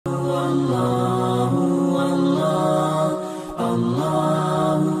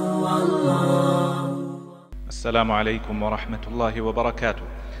السلام عليكم ورحمة الله وبركاته.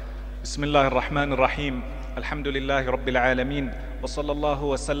 بسم الله الرحمن الرحيم. الحمد لله رب العالمين وصلى الله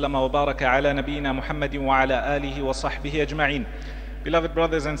وسلم وبارك على نبينا محمد وعلى آله وصحبه أجمعين. Beloved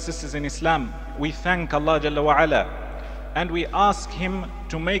brothers and sisters in Islam, we thank Allah Jalla wa Ala and we ask Him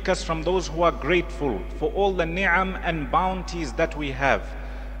to make us from those who are grateful for all the ni'am and bounties that we have.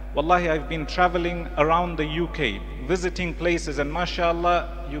 Wallahi, I've been traveling around the UK, visiting places, and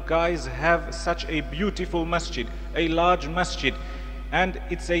mashallah, you guys have such a beautiful masjid, a large masjid, and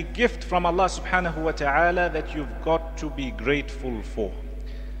it's a gift from Allah subhanahu wa ta'ala that you've got to be grateful for.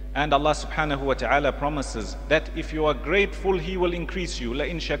 And Allah subhanahu wa ta'ala promises that if you are grateful, He will increase you.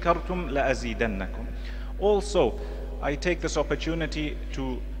 لَإِن شَكَرْتُمْ لَأَزِيدَنَّكُمْ. Also, I take this opportunity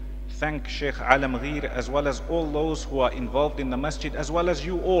to thank Shaik Adnaan Menk as well as all those who are involved in the masjid, as well as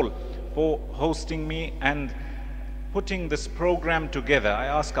you all, for hosting me and putting this program together. I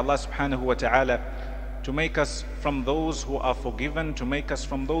ask Allah subhanahu wa ta'ala to make us from those who are forgiven, to make us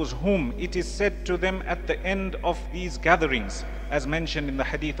from those whom it is said to them at the end of these gatherings, as mentioned in the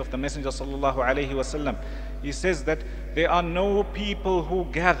hadith of the Messenger sallallahu alaihi wasallam. He says that there are no people who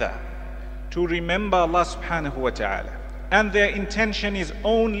gather to remember Allah subhanahu wa ta'ala, and their intention is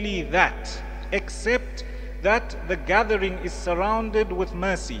only that, except that the gathering is surrounded with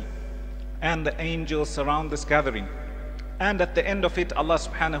mercy, and the angels surround this gathering. And at the end of it, Allah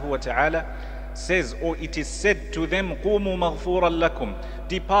subhanahu wa ta'ala says, or it is said to them, قُومُوا مَغْفُورًا لَكُمْ,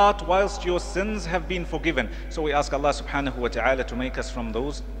 depart whilst your sins have been forgiven. So we ask Allah subhanahu wa ta'ala to make us from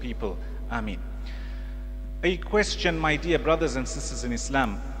those people. Ameen. A question, my dear brothers and sisters in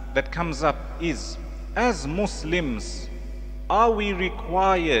Islam, that comes up is, as Muslims, are we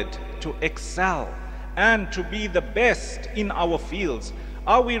required to excel and to be the best in our fields?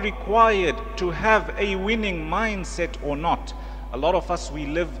 Are we required to have a winning mindset or not? A lot of us, we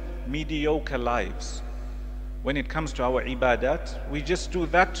live mediocre lives. When it comes to our ibadat, we just do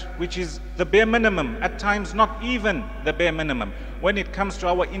that which is the bare minimum, at times not even the bare minimum. When it comes to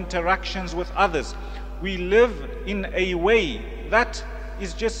our interactions with others, we live in a way that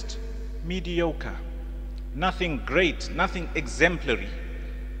is just mediocre. Nothing great, nothing exemplary.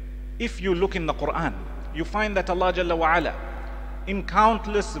 If you look in the Quran, you find that Allah Jalla wa Ala, in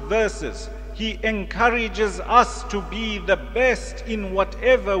countless verses, He encourages us to be the best in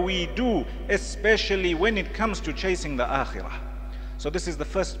whatever we do, especially when it comes to chasing the akhirah. So this is the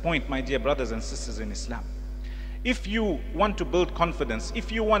first point, my dear brothers and sisters in Islam. If you want to build confidence,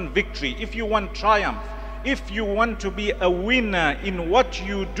 if you want victory, if you want triumph, if you want to be a winner in what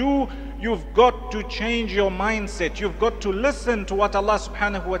you do, you've got to change your mindset. You've got to listen to what Allah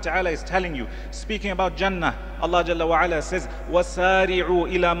subhanahu wa ta'ala is telling you. Speaking about Jannah, Allah Jalla wa Ala says,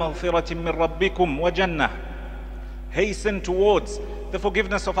 وَسَارِعُوا إِلَى مَغْفِرَةٍ مِّن رَبِّكُمْ وَجَنَّةٍ. Hasten towards the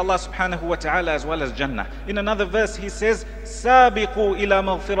forgiveness of Allah subhanahu wa ta'ala as well as Jannah. In another verse He says, سَابِقُوا إِلَى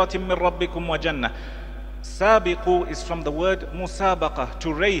مَغْفِرَةٍ مِّن رَبِّكُمْ وَجَنَّةٍ. Sabiqu is from the word musabaqa,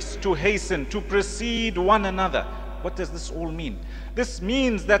 to race, to hasten, to precede one another. What does this all mean? This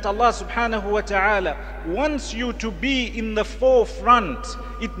means that Allah subhanahu wa ta'ala wants you to be in the forefront.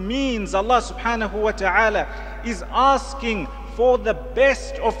 It means Allah subhanahu wa ta'ala is asking for the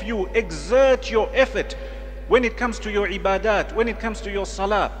best of you. Exert your effort when it comes to your ibadat, when it comes to your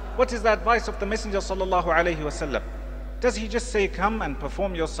salah. What is the advice of the Messenger sallallahu alayhi wasallam? Does he just say, come and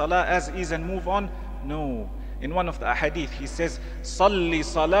perform your salah as is and move on? No. In one of the ahadith, he says, Salli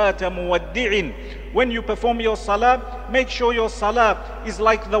salata muwaddi'in. When you perform your salah, make sure your salah is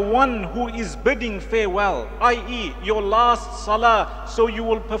like the one who is bidding farewell, i.e. your last salah, so you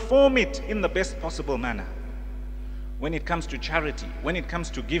will perform it in the best possible manner. When it comes to charity, when it comes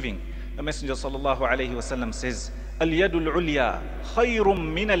to giving, the Messenger sallallahu alayhi wasallam says, Al-yadul ulya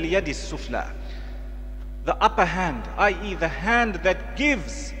khayrum min al-yadis sufla. The upper hand, i.e. the hand that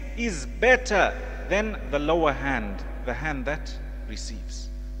gives, is better than the lower hand, the hand that receives.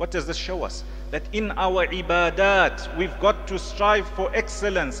 What does this show us? That in our ibadat, we've got to strive for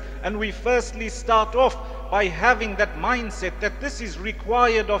excellence. And we firstly start off by having that mindset that this is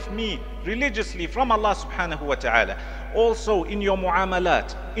required of me religiously from Allah subhanahu wa ta'ala. Also in your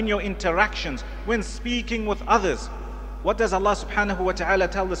mu'amalat, in your interactions, when speaking with others, what does Allah subhanahu wa ta'ala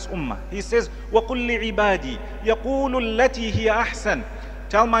tell this ummah? He says, وَقُلْ لِعِبَادِي يَقُولُ الَّتِي هِيَ أَحْسَنُ.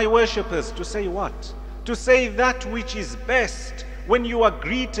 Tell my worshippers to say what? To say that which is best. When you are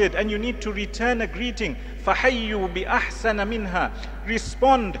greeted and you need to return a greeting, فَحَيُّوا بِأَحْسَنَ مِنْهَا.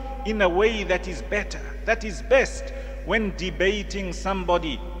 Respond in a way that is better, that is best. When debating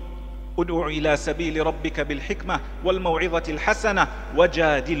somebody, ادع إلى سبيل ربك بالحكمة والموعظة الحسنة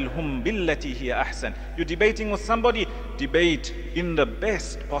وجادلهم بالتي هي أحسن. You're debating with somebody, debate in the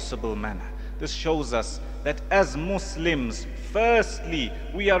best possible manner. This shows us that as Muslims, firstly,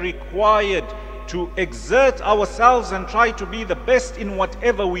 we are required to exert ourselves and try to be the best in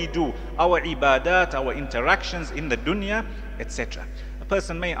whatever we do, our ibadat, our interactions in the dunya, etc. A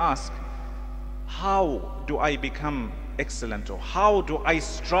person may ask, how do I become excellent, or how do I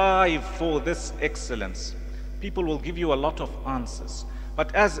strive for this excellence? People will give you a lot of answers.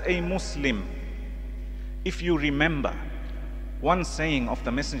 But as a Muslim, if you remember one saying of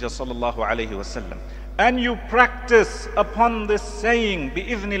the Messenger sallallahu alaihi wasallam, and you practice upon this saying,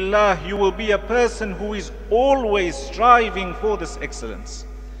 bi'idhnillah, you will be a person who is always striving for this excellence.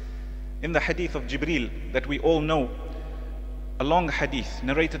 In the hadith of Jibril that we all know, a long hadith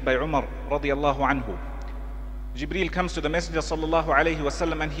narrated by Umar radiallahu anhu, Jibril comes to the Messenger sallallahu alaihi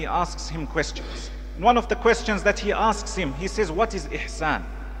wasallam and he asks him questions. And one of the questions that he asks him, he says, what is ihsan?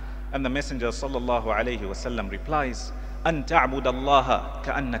 And the Messenger sallallahu alaihi wasallam replies, an ta'bud Allah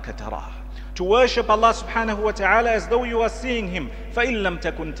ka'annaka tarah. To worship Allah subhanahu wa ta'ala as though you are seeing Him. فَإِن لَمْ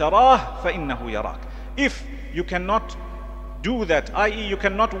تَكُنْ تَرَاهُ فَإِنَّهُ يَرَاكَ. If you cannot do that, i.e. you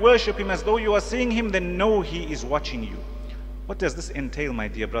cannot worship Him as though you are seeing Him, then know He is watching you. What does this entail, my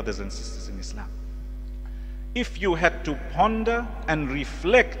dear brothers and sisters in Islam? If you had to ponder and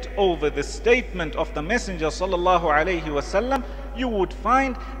reflect over the statement of the Messenger sallallahu alaihi wasallam, you would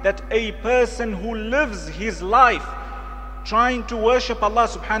find that a person who lives his life trying to worship Allah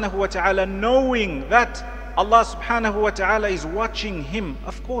subhanahu wa ta'ala, knowing that Allah subhanahu wa ta'ala is watching him,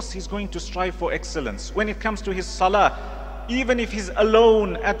 of course he's going to strive for excellence. When it comes to his salah, even if he's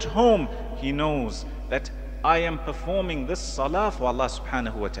alone at home, he knows that I am performing this salah for Allah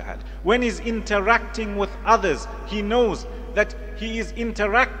subhanahu wa ta'ala. When he's interacting with others, he knows that he is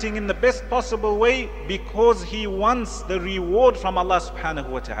interacting in the best possible way because he wants the reward from Allah subhanahu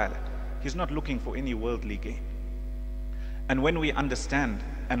wa ta'ala. He's not looking for any worldly gain. And when we understand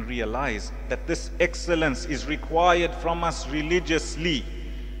and realize that this excellence is required from us religiously,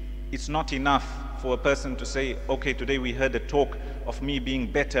 it's not enough for a person to say, okay, today we heard a talk of me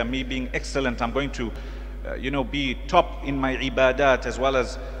being better, me being excellent, I'm going to be top in my ibadat as well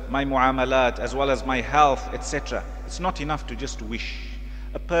as my muamalat, as well as my health, etc. It's not enough to just wish.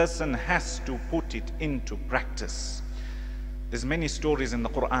 A person has to put it into practice. There's many stories in the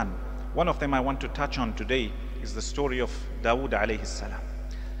Quran. One of them I want to touch on today is the story of Dawood alayhi salam.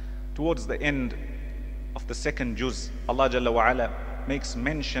 Towards the end of the second juz, Allah Jalla wa Ala makes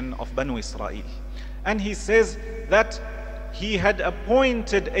mention of Banu Israel. And He says that He had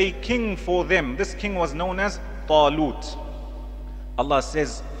appointed a king for them. This king was known as Talut. Allah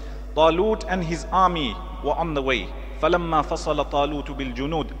says, Talut and his army were on the way. فَلَمَّا فَصَلَ طَالُوتُ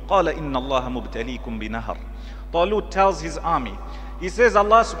بِالْجُنُودِ قَالَ إِنَّ اللَّهَ مُبْتَلِيكُمْ بِنَهَرٍ. Talut tells his army, he says,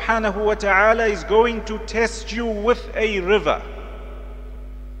 Allah subhanahu wa ta'ala is going to test you with a river.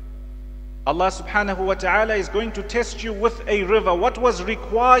 Allah subhanahu wa ta'ala is going to test you with a river. What was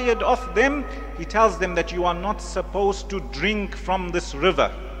required of them? He tells them that you are not supposed to drink from this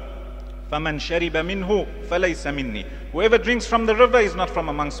river. فَمَنْ شَرِبَ مِنْهُ فَلَيْسَ مِنِّي. Whoever drinks from the river is not from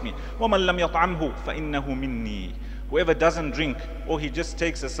amongst me. وَمَنْ لَمْ يَطْعَمْهُ فَإِنَّهُ مِنِّي. Whoever doesn't drink, or he just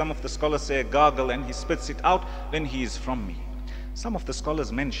takes, as some of the scholars say, a gargle and he spits it out, then he is from me. Some of the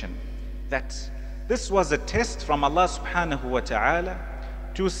scholars mention that this was a test from Allah subhanahu wa ta'ala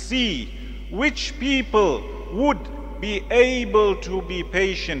to see which people would be able to be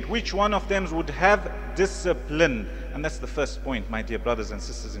patient, which one of them would have discipline. And that's the first point, my dear brothers and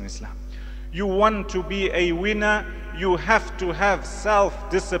sisters in Islam. You want to be a winner, you have to have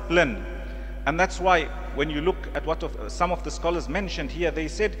self-discipline. And that's why when you look at what some of the scholars mentioned here, they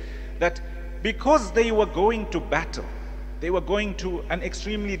said that because they were going to battle, they were going to an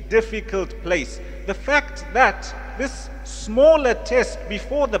extremely difficult place. The fact that this smaller test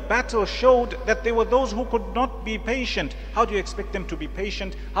before the battle showed that there were those who could not be patient. How do you expect them to be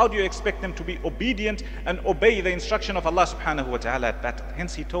patient? How do you expect them to be obedient and obey the instruction of Allah subhanahu wa ta'ala at battle?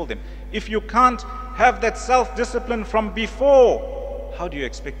 Hence He told them, if you can't have that self-discipline from before, how do you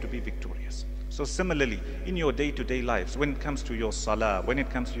expect to be victorious? So similarly, in your day-to-day lives, when it comes to your salah, when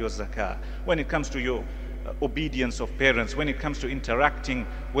it comes to your zakah, when it comes to your obedience of parents, when it comes to interacting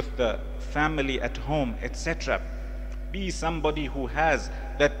with the family at home, etc., be somebody who has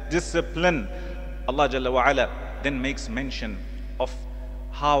that discipline. Allah Jalla wa Ala then makes mention of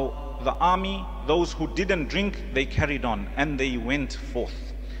how the army, those who didn't drink, they carried on and they went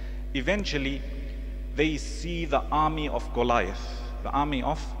forth. Eventually, they see the army of Goliath, the army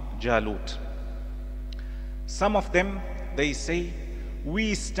of Jalut. Some of them, they say,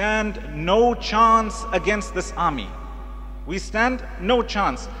 we stand no chance against this army. We stand no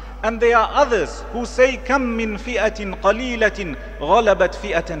chance. And there are others who say, كَم مِّن فِئَةٍ قَلِيلَةٍ غَلَبَتْ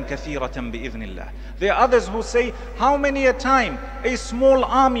فِئَةً كَثِيرَةً بِإِذْنِ اللَّهِ. There are others who say, how many a time a small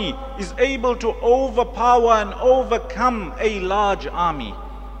army is able to overpower and overcome a large army.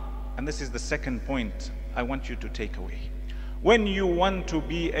 And this is the second point I want you to take away. When you want to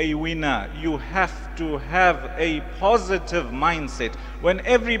be a winner, you have to have a positive mindset. When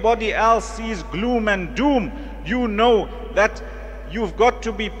everybody else sees gloom and doom, you know that you've got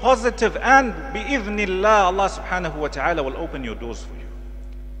to be positive, and bi'idhnillah, Allah subhanahu wa ta'ala will open your doors for you.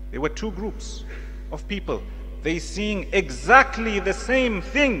 There were two groups of people. They seeing exactly the same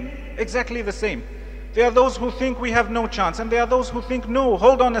thing, exactly the same. There are those who think we have no chance, and there are those who think, no,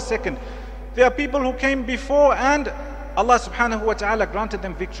 hold on a second. There are people who came before and Allah subhanahu wa ta'ala granted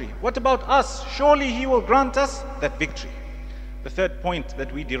them victory. What about us? Surely He will grant us that victory. The third point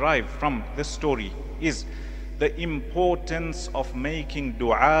that we derive from this story is the importance of making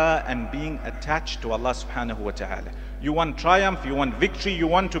dua and being attached to Allah subhanahu wa ta'ala. You want triumph, you want victory, you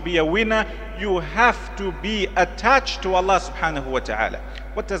want to be a winner, you have to be attached to Allah subhanahu wa ta'ala.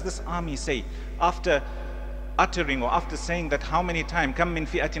 What does this army say? After uttering or after saying that how many times, كَم مِّن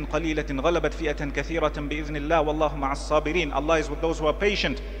فِئَةٍ قَلِيلَةٍ غَلَبَتْ فِئَةً كَثِيرَةً بِإِذْنِ اللَّهِ وَاللَّهُ مَعَ الصَّابِرِينَ. Allah is with those who are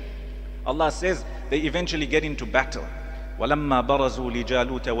patient. Allah says they eventually get into battle. وَلَمَّا بَرَزُوا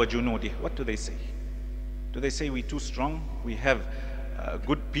لِجَالُوتَ وَجُنُودِهِ. What do they say? Do they say we're too strong? We have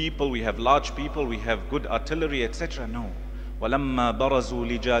good people, we have large people, we have good artillery, etc. No. وَلَمَّا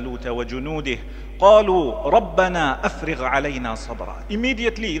بَرَزُوا لِجَالُوتَ وَجُنُودِهِ قَالُوا رَبَّنَا أَفْرِغْ عَلَيْنَا صَبْرًا.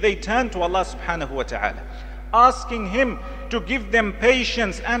 Immediately they turn to Allah subhanahu wa ta'ala, asking Him to give them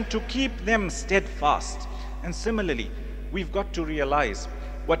patience and to keep them steadfast. And similarly, we've got to realize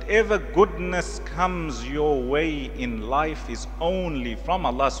whatever goodness comes your way in life is only from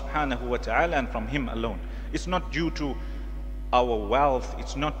Allah subhanahu wa ta'ala and from Him alone. It's not due to our wealth,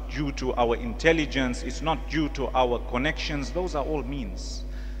 it's not due to our intelligence, it's not due to our connections. Those are all means.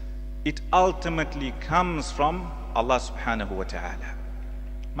 It ultimately comes from Allah subhanahu wa ta'ala.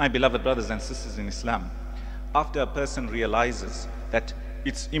 My beloved brothers and sisters in Islam, after a person realizes that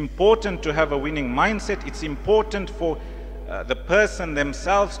it's important to have a winning mindset, it's important for the person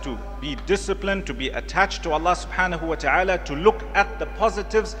themselves to be disciplined, to be attached to Allah subhanahu wa ta'ala, to look at the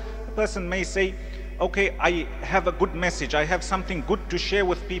positives. The person may say, okay, I have a good message, I have something good to share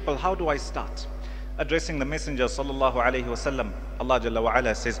with people. How do I start? Addressing the Messenger sallallahu alayhi wa sallam, Allah Jalla wa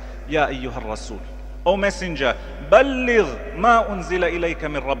Ala says, Ya ayyuhar Rasul, O Messenger, balligh ma unzila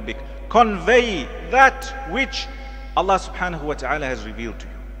ilayka min rabbik. Convey that which Allah subhanahu wa ta'ala has revealed to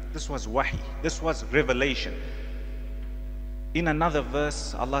you. This was wahi, this was revelation. In another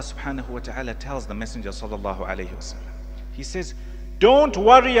verse, Allah subhanahu wa ta'ala tells the Messenger sallallahu alayhi wa sallam, He says, don't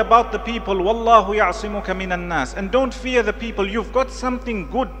worry about the people, Wallahu ya'simuka minan nas, and don't fear the people. You've got something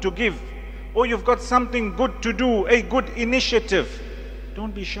good to give, or you've got something good to do, a good initiative.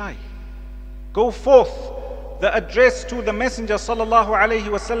 Don't be shy. Go forth. The address to the Messenger sallallahu alayhi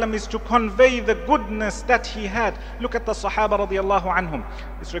wasallam is to convey the goodness that he had. Look at the Sahaba radiallahu anhum.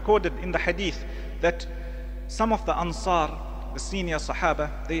 It's recorded in the hadith that some of the Ansar, the senior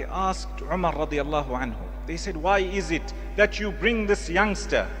Sahaba, they asked Umar radiallahu anhu. They said, why is it that you bring this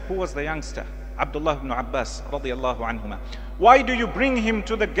youngster? Who was the youngster? Abdullah ibn Abbas radiallahu anhuma. Why do you bring him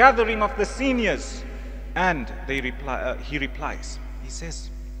to the gathering of the seniors? And he replies, he says,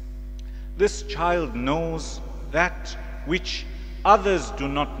 this child knows that which others do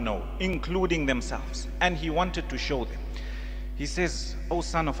not know, including themselves. And he wanted to show them. He says, O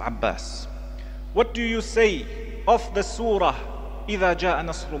son of Abbas, what do you say of the surah, إِذَا جَاءَ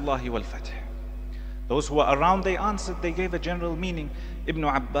نَصْرُ اللَّهِ وَالْفَتْحِ? Those who were around, they answered, they gave a general meaning. Ibn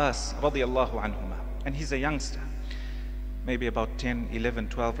Abbas radiallahu anhuma, and he's a youngster, maybe about 10, 11,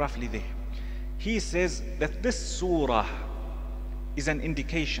 12, roughly there. He says that this surah is an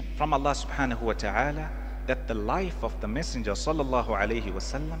indication from Allah subhanahu wa ta'ala that the life of the Messenger sallallahu alayhi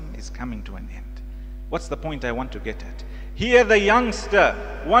wasallam is coming to an end. What's the point I want to get at? Here the youngster,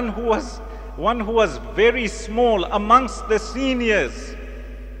 one who was very small amongst the seniors,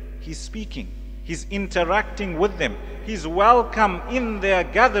 he's speaking, he's interacting with them, he's welcome in their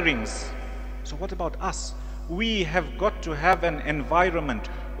gatherings. So what about us? We have got to have an environment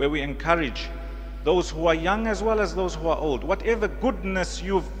where we encourage those who are young as well as those who are old. Whatever goodness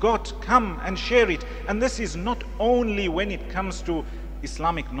you've got, come and share it. And this is not only when it comes to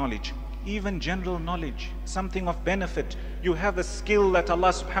Islamic knowledge, even general knowledge, something of benefit. You have a skill that Allah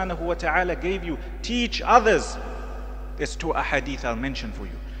subhanahu wa ta'ala gave you. Teach others. There's two ahadith I'll mention for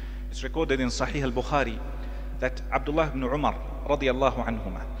you. It's recorded in Sahih al-Bukhari that Abdullah ibn Umar radiallahu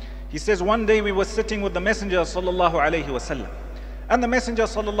anhuma, he says, one day we were sitting with the Messenger sallallahu alayhi wasallam, And the Messenger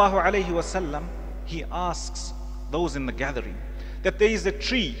sallallahu alaihi wasallam, he asks those in the gathering that there is a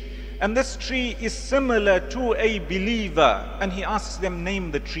tree, and this tree is similar to a believer, and he asks them, name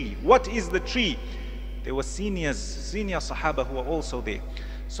the tree. What is the tree? There were senior Sahaba who were also there.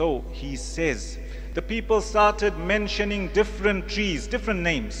 So he says, the people started mentioning different trees, different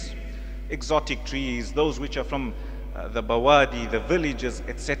names, exotic trees, those which are from the Bawadi, the villages,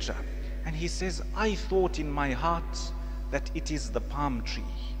 etc. And he says, I thought in my heart that it is the palm tree,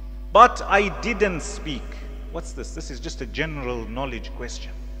 but I didn't speak. What's this? This is just a general knowledge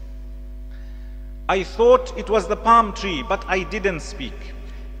question. I thought it was the palm tree, but I didn't speak.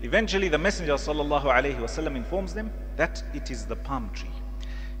 Eventually the Messenger sallallahu alaihi wasallam informs them that it is the palm tree.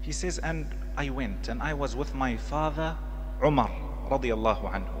 He says, and I went and I was with my father Umar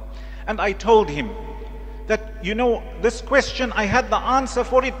radiyallahu anhu, and I told him that, you know, this question, I had the answer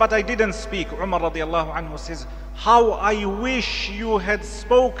for it, but I didn't speak. Umar radiyallahu anhu says, how I wish you had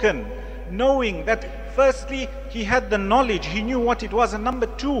spoken, knowing that firstly, he had the knowledge, he knew what it was, and number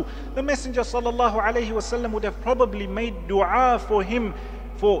two, the Messenger sallallahu alaihi wasallam would have probably made dua for him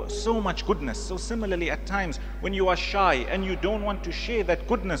for so much goodness. So similarly, at times when you are shy and you don't want to share that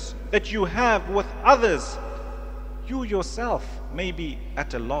goodness that you have with others, you yourself may be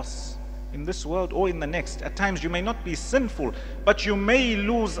at a loss in this world or in the next. At times you may not be sinful, but you may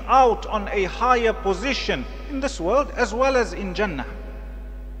lose out on a higher position in this world as well as in Jannah.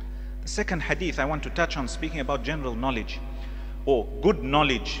 The second hadith I want to touch on, speaking about general knowledge or good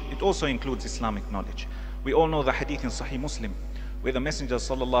knowledge, it also includes Islamic knowledge. We all know the hadith in Sahih Muslim, where the Messenger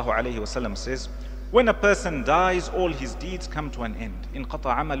sallallahu alaihi wasallam says, when a person dies, all his deeds come to an end. In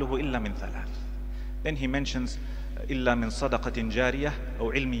qata amaluhu illa min thalath. Then he mentions illa min sadaqatin jariyah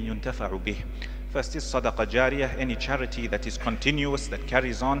or ilmi yuntafa'u bih. First is sadaqa jariyah, any charity that is continuous, that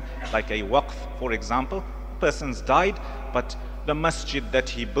carries on, like a waqf, for example. Person's died, but the masjid that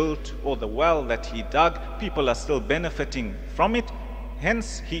he built or the well that he dug, people are still benefiting from it,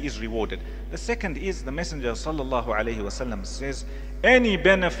 hence he is rewarded. The second is the Messenger sallallahu alaihi wasallam says, any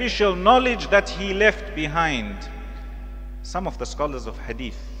beneficial knowledge that he left behind. Some of the scholars of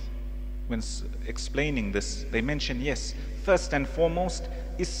hadith, when explaining this, they mention, yes, first and foremost,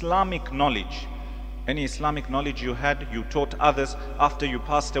 Islamic knowledge. Any Islamic knowledge you had, you taught others, after you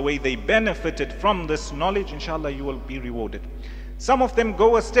passed away, they benefited from this knowledge, inshallah you will be rewarded. Some of them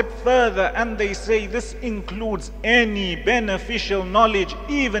go a step further and they say this includes any beneficial knowledge,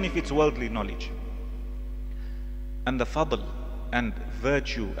 even if it's worldly knowledge. And the fadl and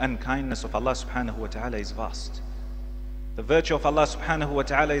virtue and kindness of Allah subhanahu wa ta'ala is vast. The virtue of Allah subhanahu wa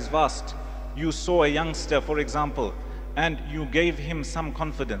ta'ala is vast. You saw a youngster, for example, and you gave him some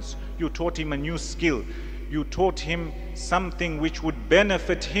confidence. You taught him a new skill. You taught him something which would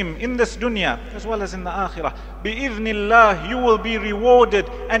benefit him in this dunya as well as in the akhirah. Bi-idhnillah, you will be rewarded.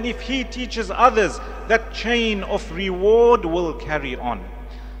 And if he teaches others, that chain of reward will carry on.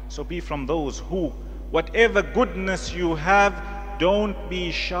 So be from those who, whatever goodness you have, don't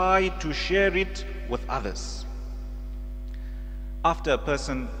be shy to share it with others. After a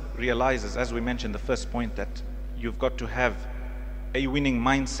person realizes, as we mentioned the first point, that you've got to have a winning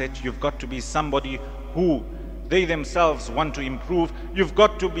mindset, you've got to be somebody who they themselves want to improve, you've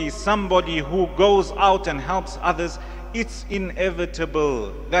got to be somebody who goes out and helps others, it's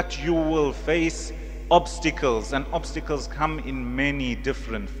inevitable that you will face obstacles, and obstacles come in many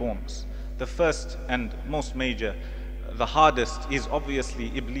different forms. The first and most major, the hardest, is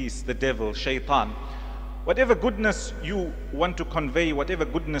obviously Iblis, the devil, Shaitan. Whatever goodness you want to convey, whatever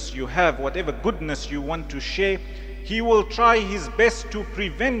goodness you have, whatever goodness you want to share, he will try his best to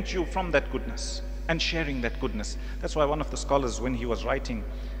prevent you from that goodness and sharing that goodness. That's why one of the scholars, when he was writing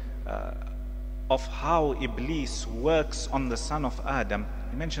of how Iblis works on the son of Adam,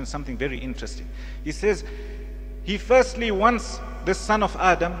 he mentioned something very interesting. He says, he firstly wants the son of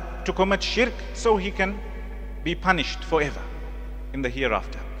Adam to commit shirk so he can be punished forever in the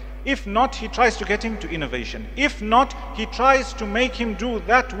hereafter. If not, he tries to get him to innovation. If not, he tries to make him do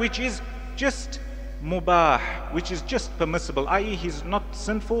that which is just mubah, which is just permissible, i.e. he's not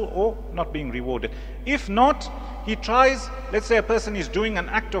sinful or not being rewarded. If not, he tries, let's say a person is doing an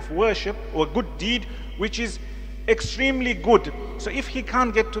act of worship or a good deed which is extremely good. So if he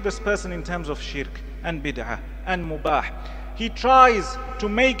can't get to this person in terms of shirk and bid'ah and mubah, he tries to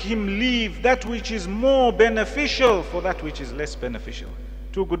make him leave that which is more beneficial for that which is less beneficial.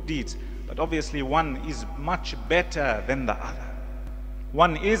 Two good deeds, but obviously one is much better than the other.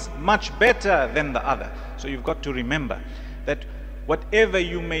 One is much better than the other. So you've got to remember that whatever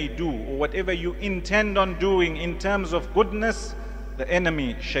you may do or whatever you intend on doing in terms of goodness, the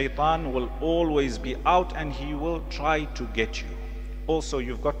enemy, Shaitan, will always be out and he will try to get you. also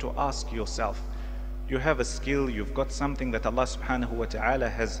you've got to ask yourself, you have a skill, you've got something that Allah subhanahu wa ta'ala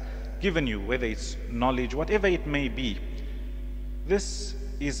has given you, whether it's knowledge, whatever it may be. This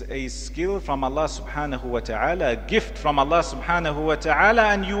is a skill from Allah subhanahu wa ta'ala, a gift from Allah subhanahu wa ta'ala,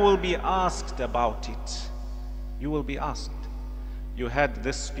 and you will be asked about it. You will be asked. You had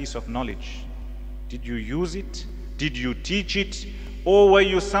this piece of knowledge. Did you use it? Did you teach it? Or were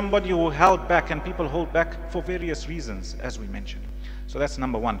you somebody who held back? And people hold back for various reasons, as we mentioned. So that's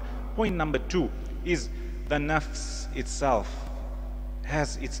number one. Point number two is the nafs itself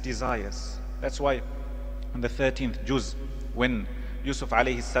has its desires. That's why on the 13th juz, when Yusuf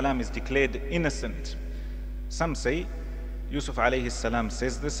alayhi salam is declared innocent, some say Yusuf alayhi salam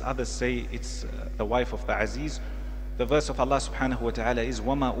says this, others say it's the wife of the Aziz. The verse of Allah subhanahu wa ta'ala is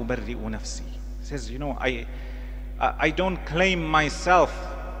وَمَا أُبَرِّئُ نَفْسِي. It says, you know, I don't claim myself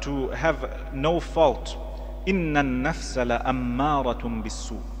to have no fault. إِنَّ النَّفْسَ لَأَمَّارَةٌ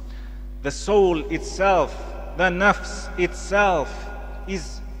بِالسُّوءِ. The soul itself, the nafs itself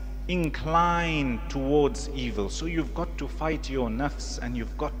is inclined towards evil. So you've got to fight your nafs and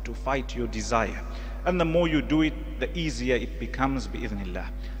you've got to fight your desire. And the more you do it, the easier it becomes, bi'idhnillah.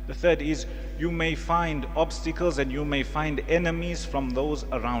 The third is, you may find obstacles and you may find enemies from those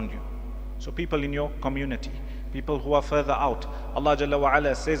around you. So people in your community, people who are further out. Allah Jalla wa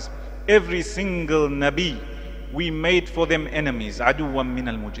Ala says, every single Nabi, we made for them enemies. عَدُوًّا مِنَ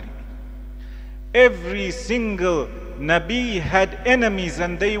الْمُجْرِمِينَ. Every single Nabi had enemies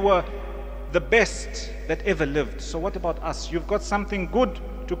and they were the best that ever lived. So what about us? You've got something good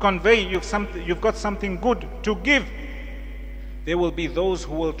to convey, you've got something good to give. There will be those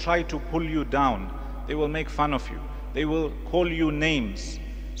who will try to pull you down. They will make fun of you. They will call you names.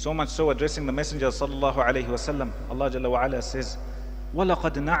 So much so, addressing the Messenger sallallahu alayhi wasallam, Allah Jalla wa Ala says,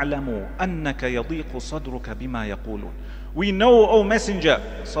 وَلَقَدْ نَعْلَمُ أَنَّكَ يَضِيقُ صَدْرُكَ بِمَا يَقُولُونَ. We know, O Messenger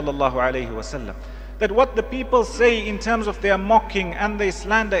sallallahu alayhi wasallam, that what the people say in terms of their mocking and their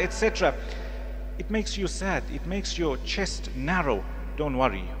slander, etc., it makes you sad. It makes your chest narrow. Don't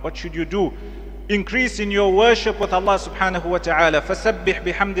worry. What should you do? Increase in your worship with Allah subhanahu wa ta'ala. فَسَبِّحْ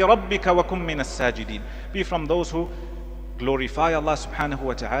بِحَمْدِ رَبِّكَ وَكُمْ مِنَ السَّاجِدِينَ. Be from those who glorify Allah subhanahu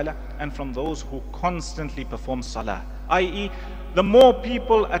wa ta'ala and from those who constantly perform salah. I.e., the more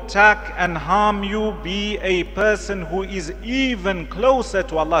people attack and harm you, be a person who is even closer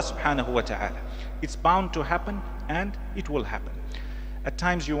to Allah subhanahu wa ta'ala. It's bound to happen and it will happen. At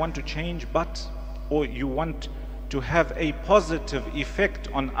times you want to change, or you want to have a positive effect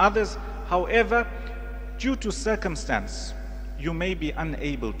on others. However, due to circumstance, you may be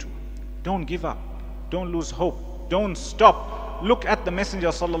unable to. Don't give up. Don't lose hope. Don't stop. Look at the Messenger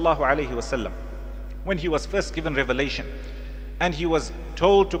sallallahu alaihi wasallam. When he was first given revelation and he was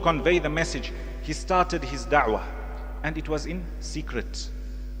told to convey the message, he started his da'wah and it was in secret.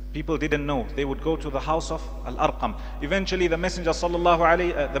 People didn't know. They would go to the house of Al-Arqam. Eventually the Messenger sallallahu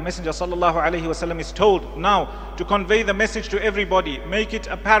alaihi wasallam is told now to convey the message to everybody, make it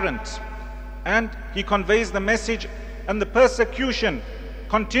apparent. And he conveys the message and the persecution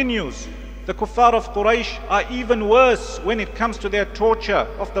continues. The kuffar of Quraysh are even worse when it comes to their torture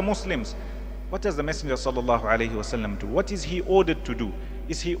of the Muslims. What does the Messenger sallallahu alaihi wasallam do? What is he ordered to do?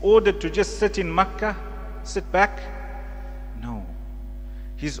 Is he ordered to just sit in Makkah, sit back? No.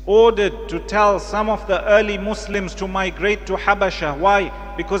 He's ordered to tell some of the early Muslims to migrate to Habasha. Why?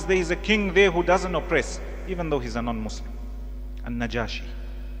 Because there is a king there who doesn't oppress, even though he's a non-Muslim. An-Najashi.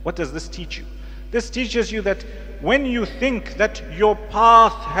 What does this teach you? This teaches you that when you think that your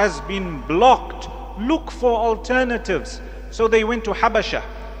path has been blocked, look for alternatives. So they went to Habasha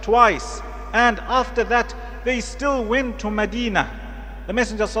twice, and after that they still went to Medina. The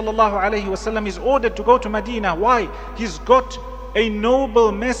Messenger sallallahu alaihi wasallam is ordered to go to Medina. Why? He's got a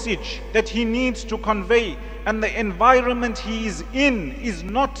noble message that he needs to convey, and the environment he is in is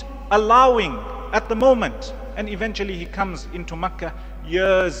not allowing at the moment. And eventually he comes into Makkah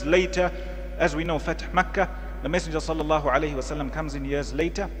years later. As we know, Fath Makkah, the Messenger sallallahu alaihi wasallam comes in years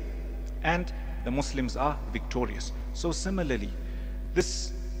later and the Muslims are victorious. So similarly,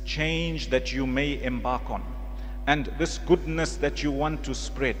 this change that you may embark on and this goodness that you want to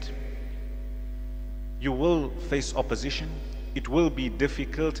spread, you will face opposition. It will be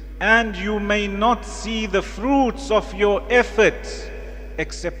difficult and you may not see the fruits of your efforts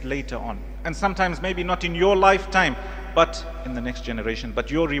except later on. And sometimes maybe not in your lifetime, but in the next generation.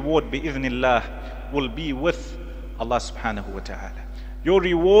 But your reward, bi'idhnillah, will be with Allah subhanahu wa ta'ala. Your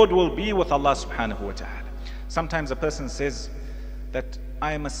reward will be with Allah subhanahu wa ta'ala. Sometimes a person says that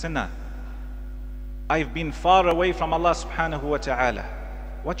I am a sinner. I've been far away from Allah subhanahu wa ta'ala.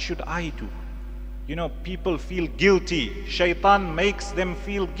 What should I do? You know, people feel guilty. Shaitan makes them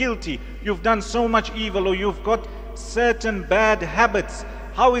feel guilty. You've done so much evil, or you've got certain bad habits.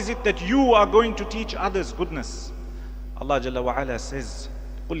 How is it that you are going to teach others goodness? Allah Jalla wa Ala says,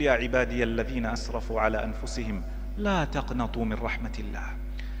 قُلْ يَا عِبَادِيَ الَّذِينَ أَسْرَفُوا عَلَى أَنفُسِهِمْ لَا تَقْنَطُوا مِنْ رَحْمَةِ اللَّهِ.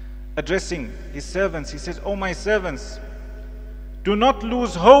 Addressing his servants, he says, "O my servants, do not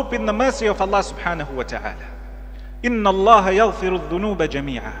lose hope in the mercy of Allah subhanahu wa ta'ala. إِنَّ اللَّهَ يَغْفِرُ الذُّنُوبَ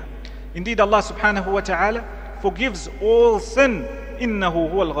جَمِيعًا." Indeed, Allah subhanahu wa ta'ala forgives all sin. إِنَّهُ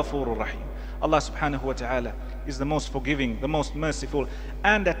هُوَ الْغَفُورُ الرَّحِيمُ. Allah subhanahu wa ta'ala is the most forgiving, the most merciful.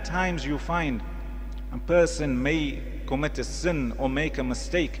 And at times you find a person may commit a sin or make a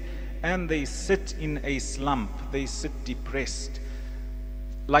mistake, and they sit in a slump, they sit depressed,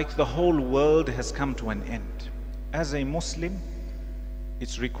 like the whole world has come to an end. As a Muslim,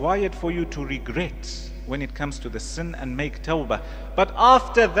 it's required for you to regret when it comes to the sin and make tawbah. But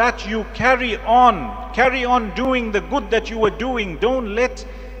after that, you carry on doing the good that you were doing. Don't let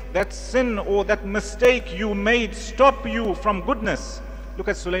that sin or that mistake you made stop you from goodness. Look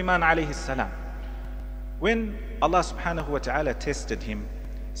at Sulaiman alayhi salam. When Allah subhanahu wa ta'ala tested him,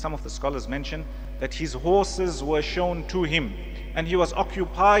 some of the scholars mention that his horses were shown to him, and he was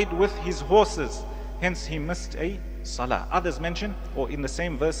occupied with his horses. Hence he missed a salah. Others mention, or in the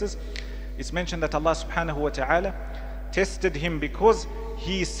same verses, it's mentioned that Allah subhanahu wa ta'ala tested him because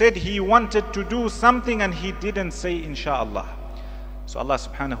he said he wanted to do something and he didn't say insha'Allah. So Allah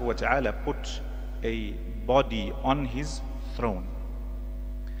subhanahu wa ta'ala put a body on his throne.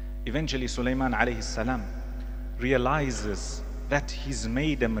 Eventually Sulaiman alayhi salam realizes that he's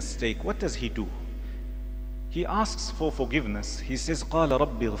made a mistake. What does he do? He asks for forgiveness. He says, قَالَ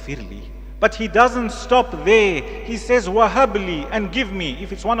رَبِّ اغْفِرْ لِي. But he doesn't stop there. He says, وَهَبْ لِي, and give me.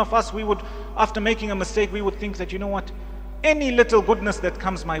 If it's one of us, we would, after making a mistake, we would think that, you know what, any little goodness that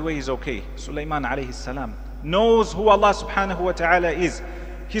comes my way is okay. Sulaiman alayhi salam knows who Allah subhanahu wa ta'ala is.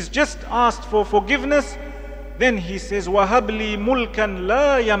 He's just asked for forgiveness. Then he says, وَهَبْ لِي مُلْكًا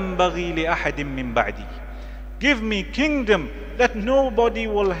لَا يَنْبَغِي لِأَحَدٍ مِّن بَعْدِي. Give me kingdom that nobody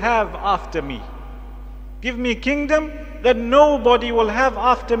will have after me. Give me kingdom that nobody will have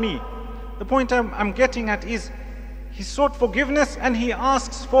after me. The point I'm getting at is, he sought forgiveness and he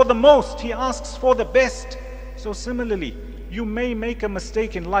asks for the most. He asks for the best. So similarly, you may make a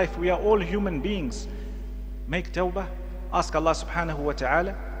mistake in life. We are all human beings. Make tawbah. Ask Allah subhanahu wa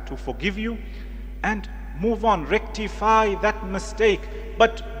ta'ala to forgive you and move on. Rectify that mistake.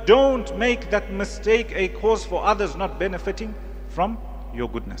 But don't make that mistake a cause for others not benefiting from your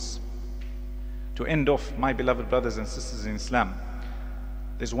goodness. To end off, my beloved brothers and sisters in Islam,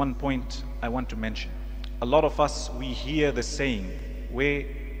 there's one point I want to mention. A lot of us, we hear the saying where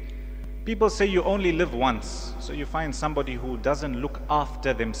people say you only live once. So you find somebody who doesn't look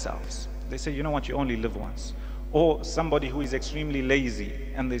after themselves. They say, you know what, you only live once. Or somebody who is extremely lazy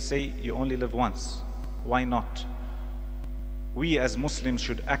and they say you only live once. Why not? We as Muslims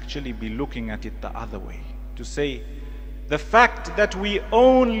should actually be looking at it the other way. To say, the fact that we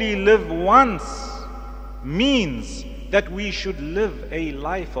only live once means that we should live a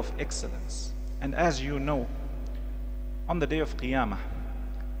life of excellence. And as you know, on the day of Qiyamah,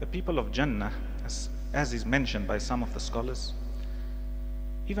 the people of Jannah, as is mentioned by some of the scholars,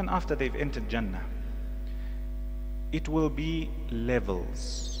 even after they've entered Jannah, it will be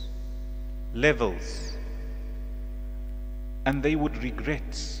levels. Levels. And they would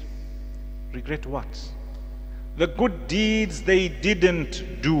regret. Regret what? The good deeds they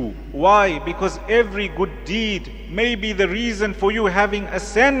didn't do. Why? Because every good deed may be the reason for you having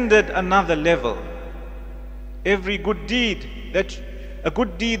ascended another level. Every good deed, a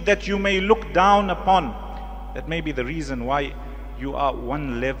good deed that you may look down upon, that may be the reason why you are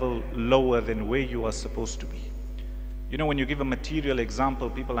one level lower than where you are supposed to be. You know, when you give a material example,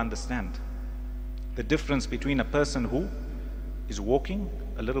 people understand the difference between a person who is walking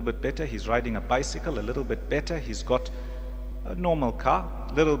a little bit better, he's riding a bicycle a little bit better, he's got a normal car,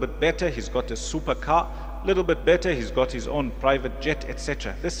 a little bit better, he's got a super car, a little bit better, he's got his own private jet,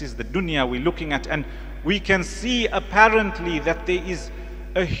 etc. This is the dunya we're looking at, and we can see apparently that there is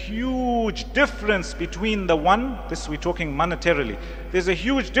a huge difference between the one, this we're talking monetarily, there's a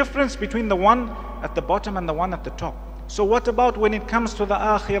huge difference between the one at the bottom and the one at the top. So what about when it comes to the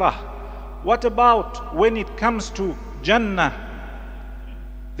akhirah? What about when it comes to Jannah?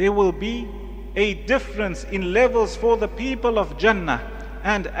 There will be a difference in levels for the people of Jannah.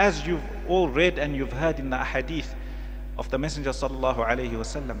 And as you've all read and you've heard in the hadith of the Messenger sallallahu alaihi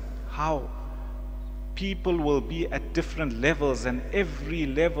wasallam, how people will be at different levels, and every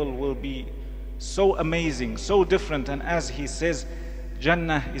level will be so amazing, so different. And as he says,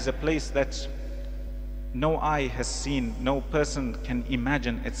 Jannah is a place that no eye has seen, no person can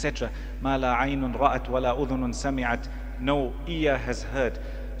imagine, etc. ما لا عين رأت ولا أذن سمعت, no ear has heard.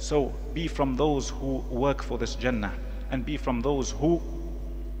 So be from those who work for this Jannah, and be from those who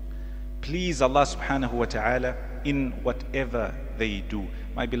please Allah subhanahu wa ta'ala in whatever they do.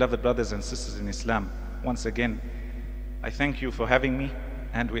 My beloved brothers and sisters in Islam, once again, I thank you for having me,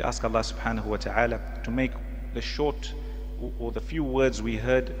 and we ask Allah subhanahu wa ta'ala to make the short or the few words we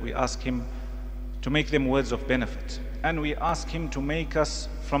heard, we ask Him to make them words of benefit. And we ask Him to make us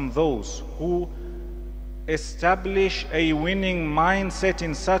from those who establish a winning mindset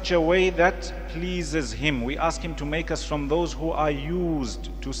in such a way that pleases Him. We ask Him to make us from those who are used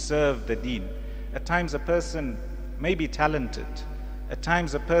to serve the deen. At times a person may be talented, at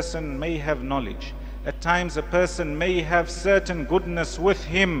times a person may have knowledge, at times a person may have certain goodness with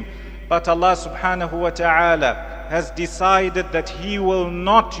him, but Allah subhanahu wa ta'ala has decided that He will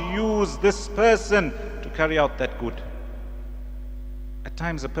not use this person to carry out that good. At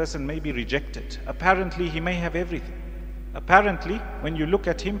times a person may be rejected. Apparently he may have everything. Apparently, when you look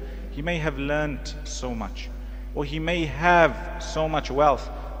at him, he may have learned so much, or he may have so much wealth,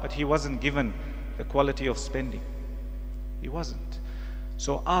 but he wasn't given the quality of spending. He wasn't.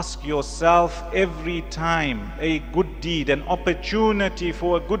 So ask yourself, every time a good deed, an opportunity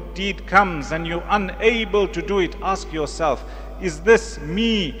for a good deed comes and you're unable to do it, ask yourself, is this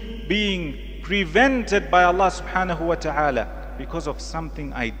me being prevented by Allah subhanahu wa ta'ala because of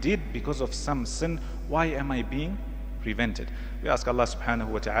something I did, because of some sin? Why am I being prevented? We ask Allah subhanahu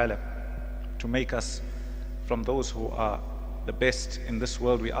wa ta'ala to make us from those who are the best in this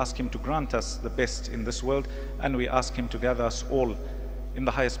world. We ask Him to grant us the best in this world, and we ask Him to gather us all in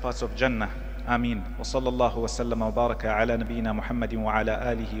the highest parts of Jannah. Ameen. Wa sallallahu wa sallam wa baraka ala nabiyyina Muhammadin wa ala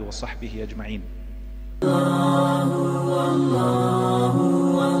alihi wa sahbihi ajma'in. Allah,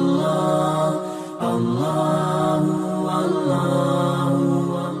 Allah, Allah.